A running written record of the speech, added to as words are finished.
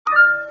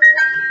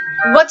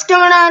What's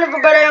going on,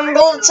 everybody? I'm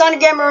Golden Sun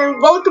Gamer,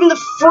 and welcome to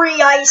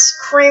Free Ice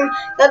Cream.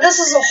 Now, this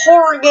is a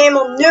horror game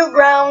on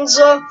Newgrounds,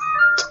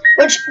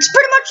 which is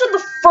pretty much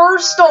the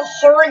first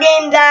horror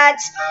game that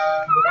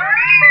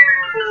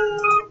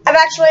I've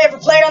actually ever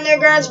played on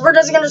Newgrounds. We're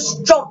just gonna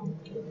jump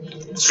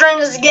straight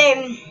into the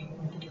game.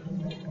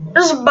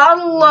 There's a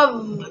bottle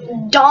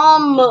of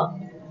Dom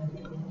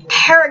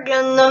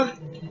Paragon.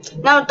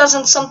 Now it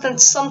doesn't something.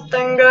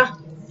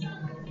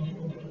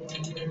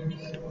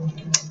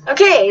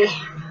 Okay.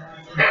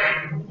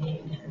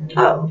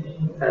 Oh,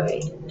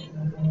 wait.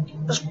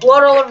 There's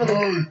blood all over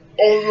the.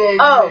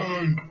 Oh.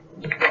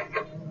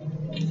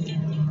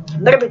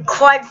 Better be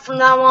quiet from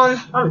that one.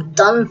 I'm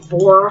done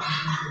for.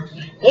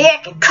 Yeah, I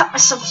can cut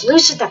myself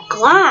loose with that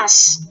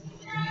glass.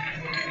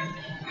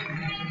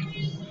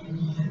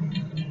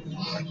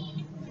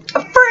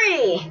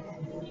 Free!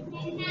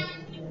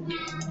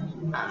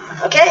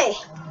 Okay.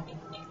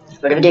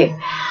 What do we do?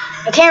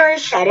 I can't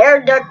reach that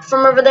air duct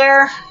from over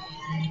there.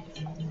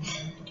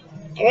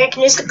 Maybe I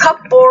can use the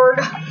cupboard.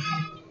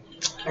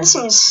 That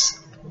seems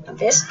like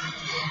this.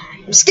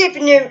 I'm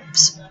escaping you,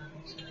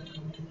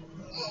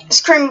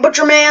 Icecream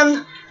Butcher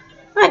Man.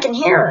 I can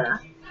hear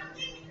her.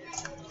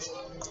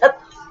 Oh,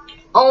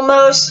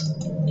 almost.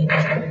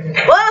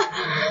 What?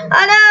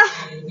 I know.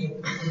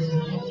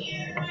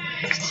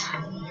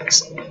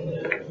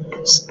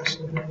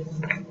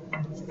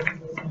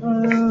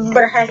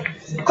 Better hide.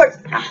 Quick.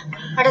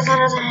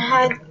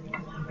 Hide.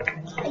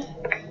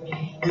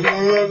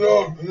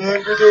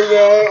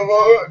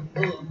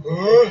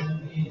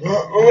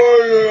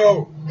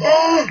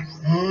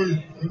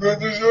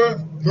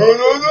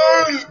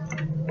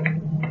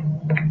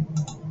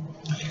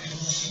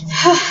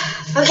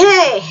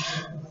 Okay.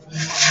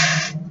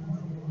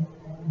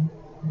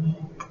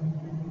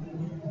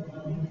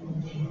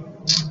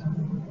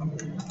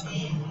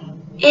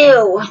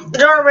 Ew, the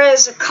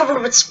doorways are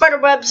covered with spider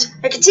webs.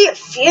 I can see a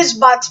fuse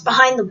box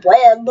behind the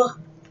web.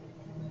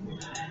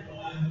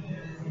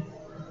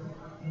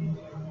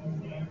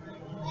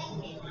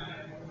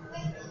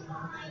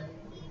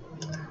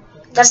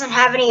 Doesn't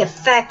have any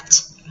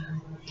effect.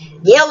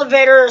 The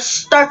elevator is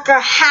stuck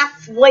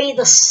halfway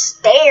the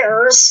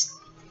stairs.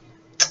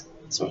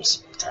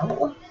 Seems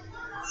terrible.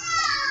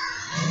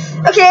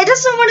 Okay, I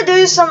just want to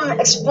do some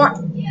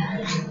exploring.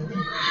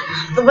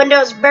 The window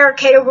is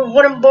barricaded with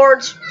wooden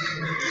boards.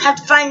 Have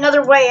to find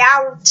another way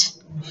out.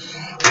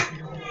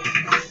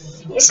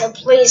 So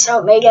please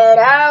help me get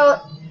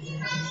out.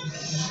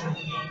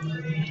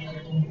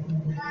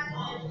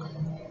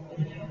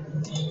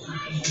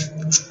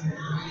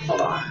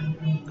 Hold on.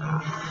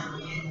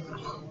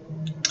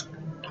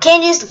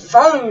 Can't use the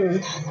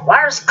phone. The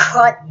wire's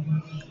cut.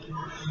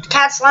 The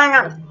cat's lying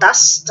on a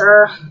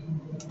duster.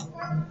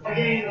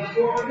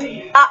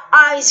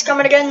 He's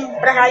coming again.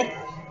 Better hide.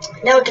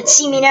 No one can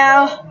see me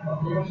now.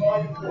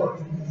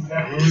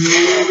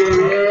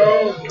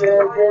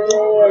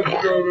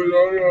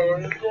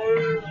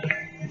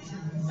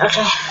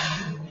 Okay.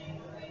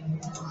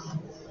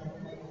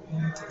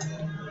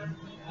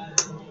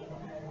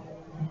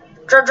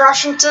 George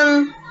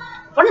Washington.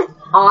 What an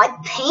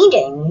odd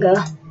painting.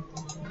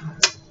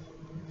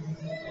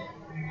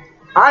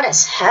 Odd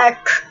as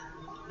heck.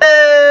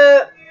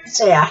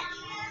 So yeah.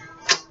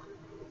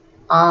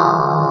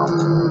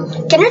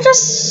 Can I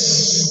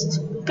just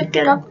pick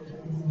it up?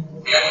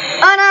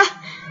 Oh no!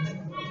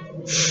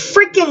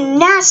 Freaking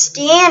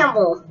nasty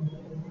animal!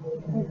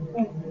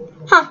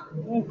 Huh.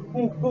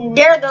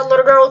 Dare the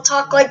little girl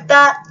talk like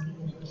that?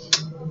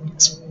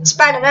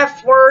 Spat an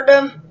F word.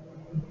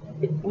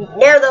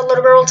 Dare the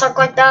little girl talk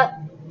like that?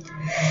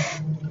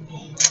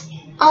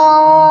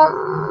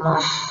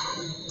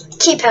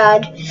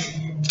 Keypad.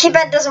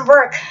 Keypad doesn't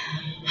work.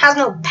 Has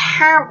no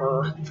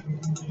power.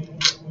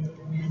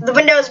 The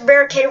window is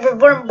barricaded with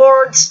wooden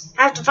boards.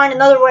 I have to find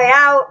another way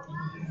out.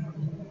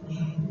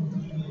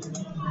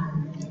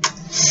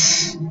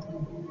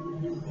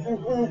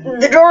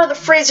 The door of the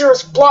freezer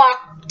is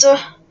blocked.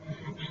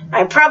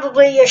 I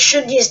probably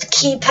should use the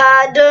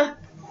keypad.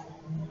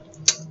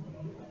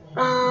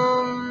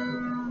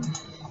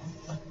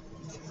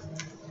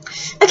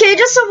 Okay,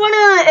 just I want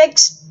to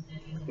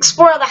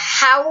explore the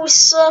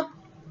house.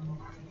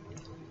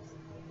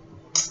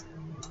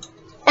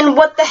 And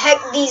what the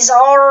heck these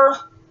are.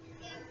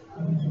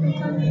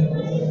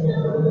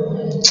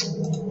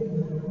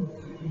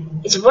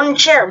 It's a wooden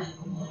chair.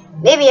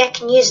 Maybe I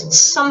can use it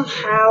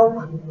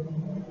somehow.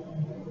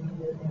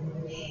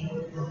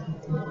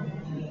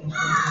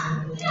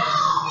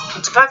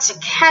 It's a box of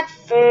cat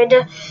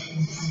food.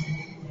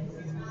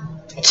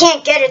 I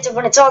can't get it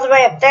when it's all the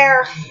way up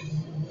there.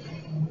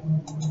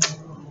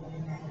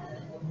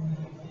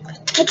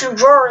 The kitchen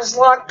drawer is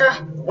locked.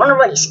 Wonder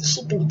what he's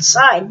keeping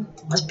inside.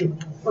 Must be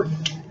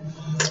important.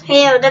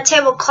 Hey, that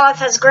tablecloth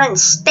has grand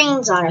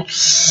stains on it.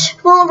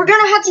 Well, we're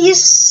gonna have to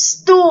use a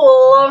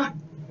stool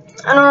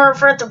in order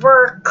for it to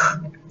work.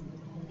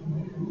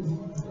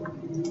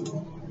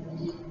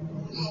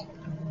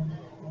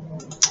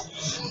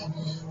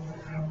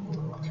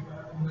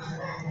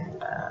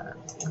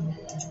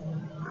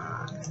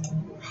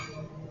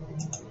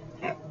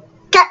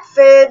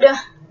 food.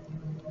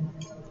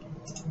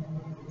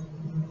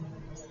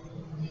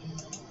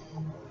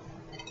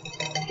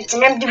 It's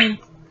an empty.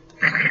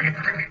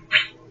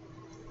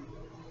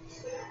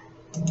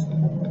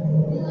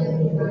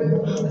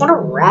 What a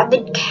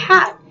rabid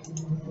cat.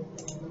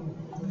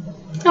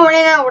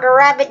 Nobody know what a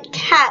rabid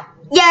cat.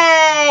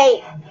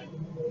 Yay!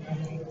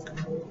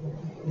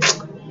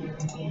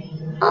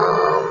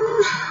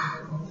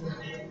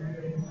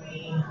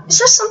 Is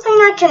there something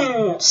that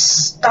can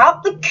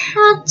stop the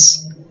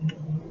cats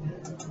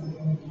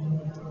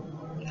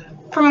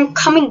from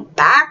coming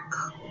back?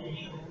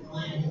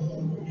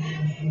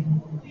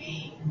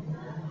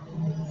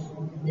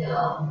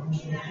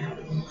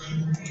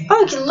 Oh,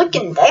 you can look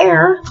in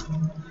there.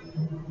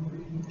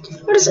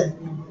 What is it?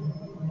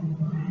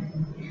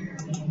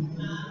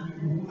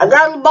 I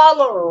got a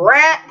bottle of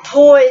rat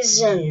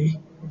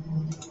poison.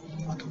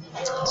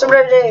 So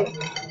what do I do?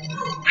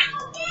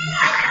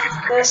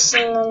 This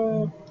and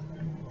then...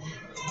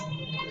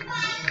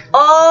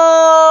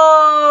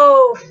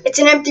 Oh! It's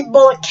an empty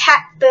bowl of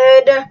cat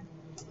food.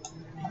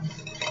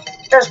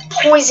 There's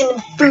poison in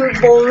the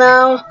food bowl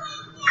now.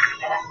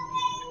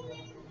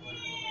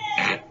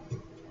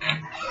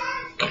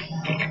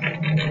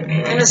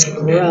 That is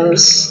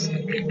gross.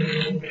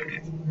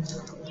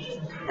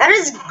 That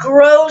is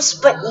gross,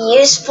 but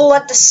useful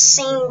at the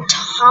same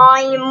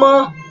time.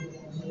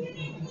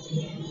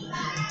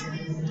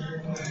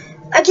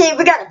 Okay,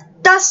 we got a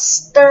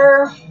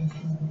duster,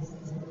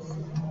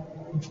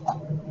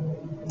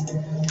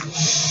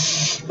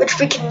 which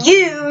we can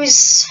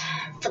use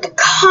for the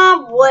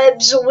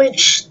cobwebs,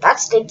 which, that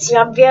states the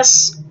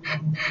obvious.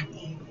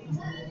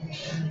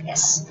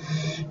 Yes.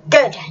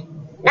 Good.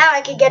 Now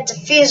I can get to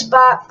fuse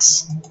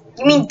box.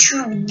 You mean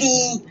to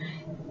the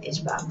fuse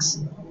box.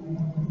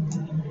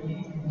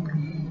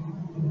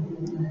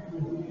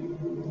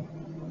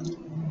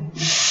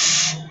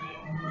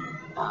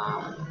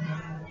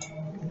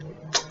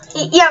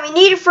 Yeah, we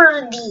need it for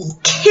the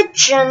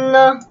kitchen.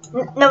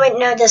 No, wait,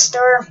 no, the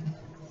store.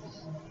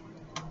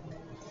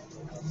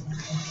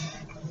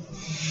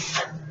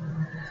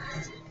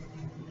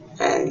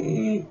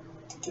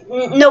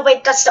 No,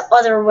 wait, that's the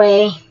other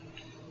way.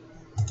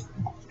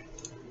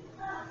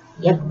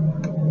 Yep.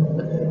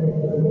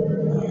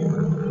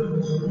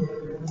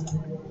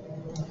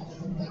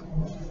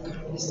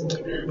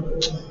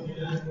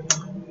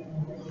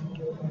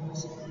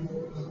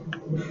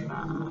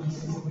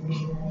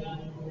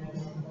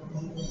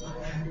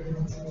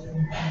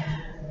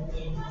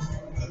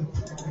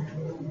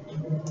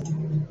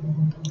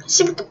 Let's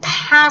see what the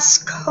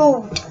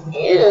passcode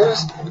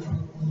is.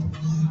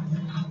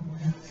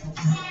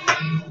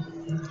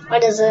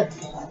 What is it?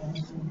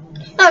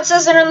 Oh, it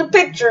says it in the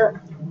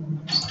picture.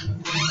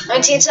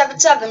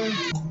 1977.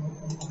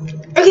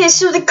 Okay,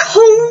 so the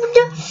code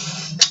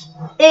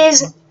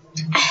is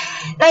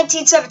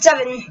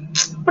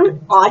 1977. What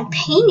an odd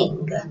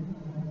painting.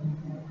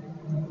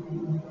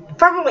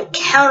 Probably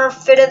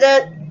counterfeited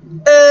it.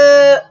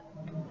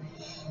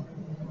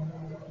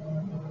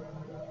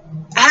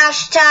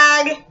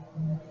 Hashtag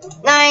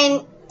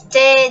 9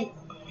 did.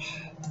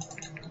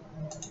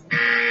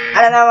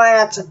 I don't know why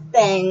that's a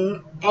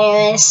thing.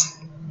 Anyways.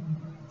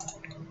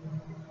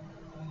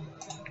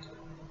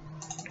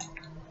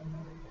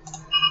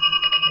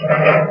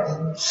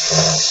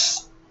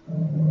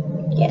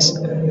 Yes.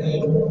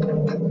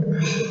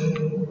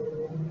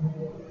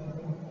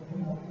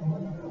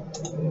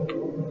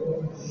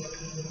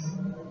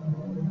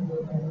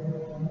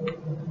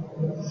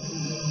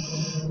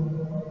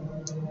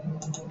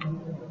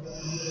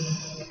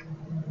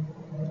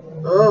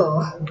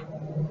 Oh.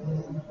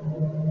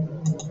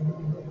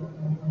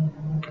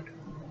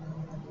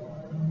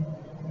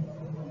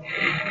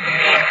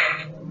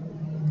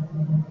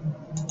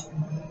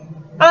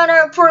 Oh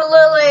no, poor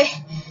Lily.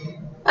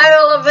 I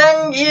will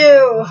avenge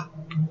you.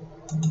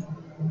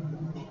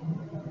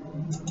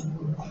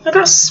 I got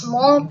a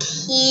small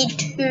key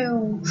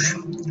to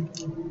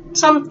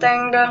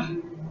something.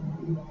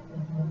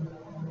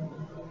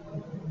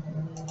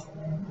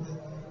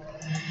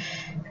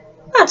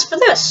 That's for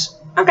this.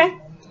 Okay.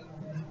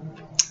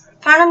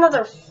 Found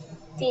another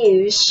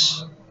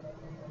fuse.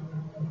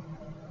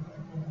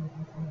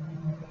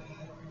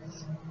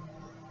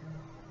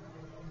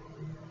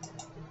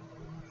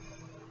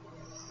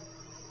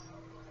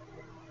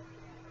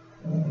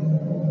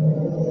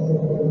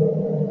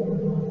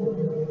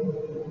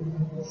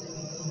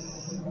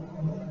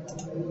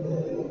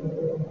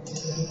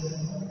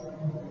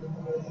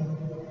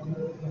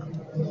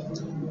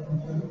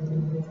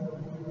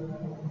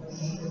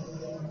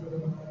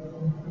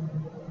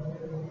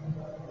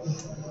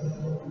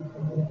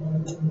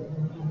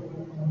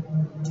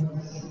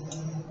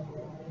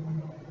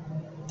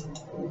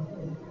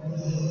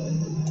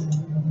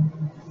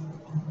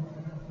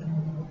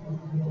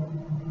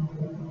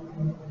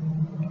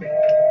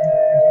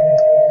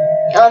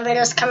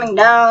 Elevator's coming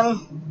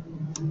down.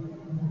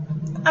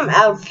 I'm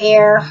out of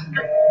here.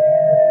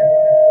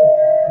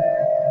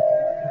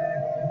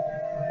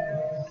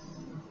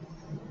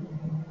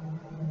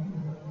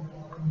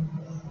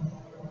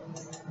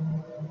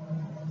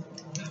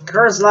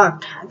 Door's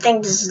locked. I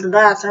think this is the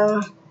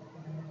bathroom.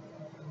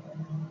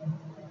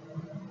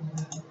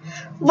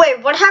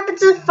 Wait, what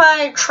happens if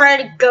I try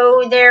to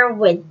go there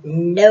with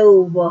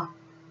no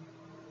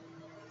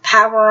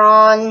power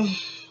on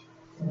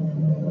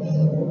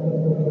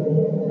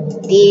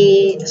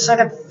the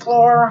second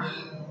floor?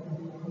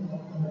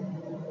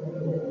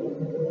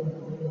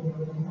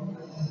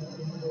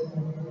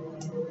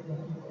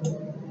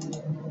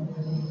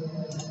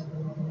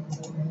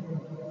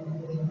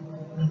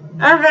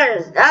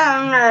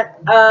 I'm not.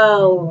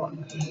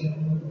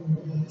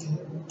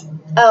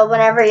 Oh,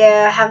 whenever you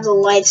have the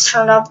lights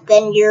turned up,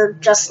 then you're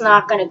just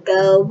not gonna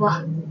go.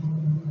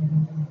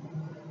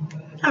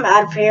 I'm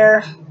out of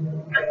here.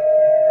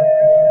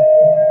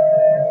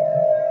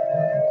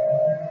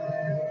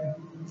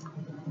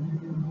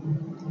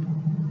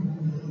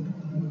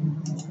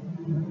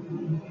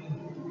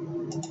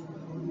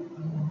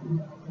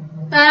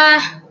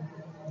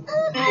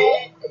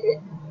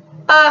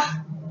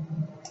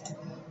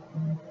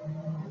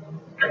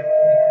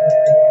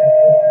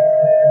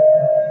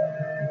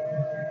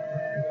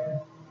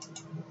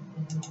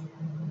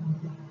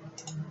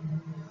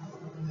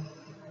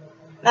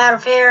 Out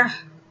of here.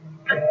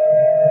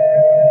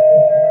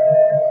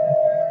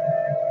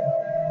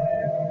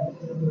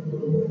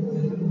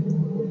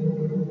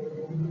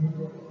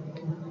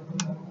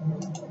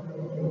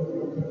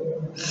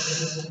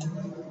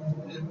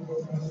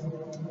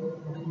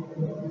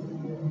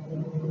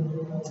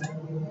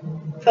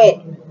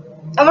 Wait,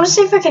 I want to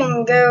see if I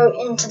can go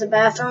into the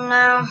bathroom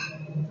now.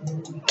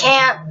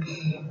 Can't.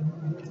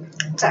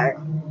 Sorry.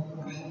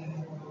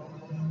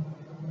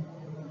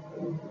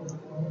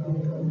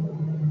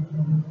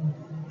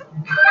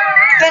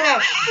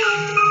 Finish.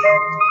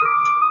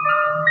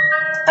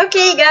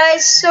 Okay,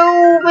 guys,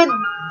 so with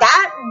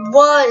that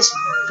was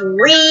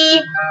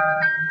free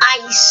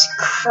ice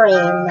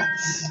cream.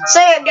 So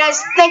yeah,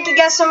 guys, thank you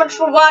guys so much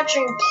for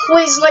watching.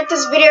 Please like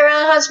this video, it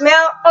really helps me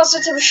out. Also,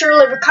 to be sure to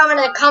leave a comment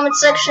in the comment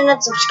section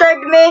and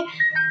subscribe to me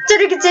so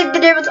you can take the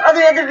day with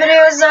other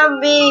videos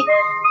I'll be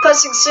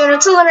posting soon.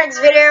 Until the next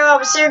video, I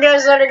will see you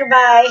guys later.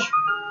 Goodbye.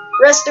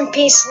 Rest in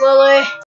peace, Lily.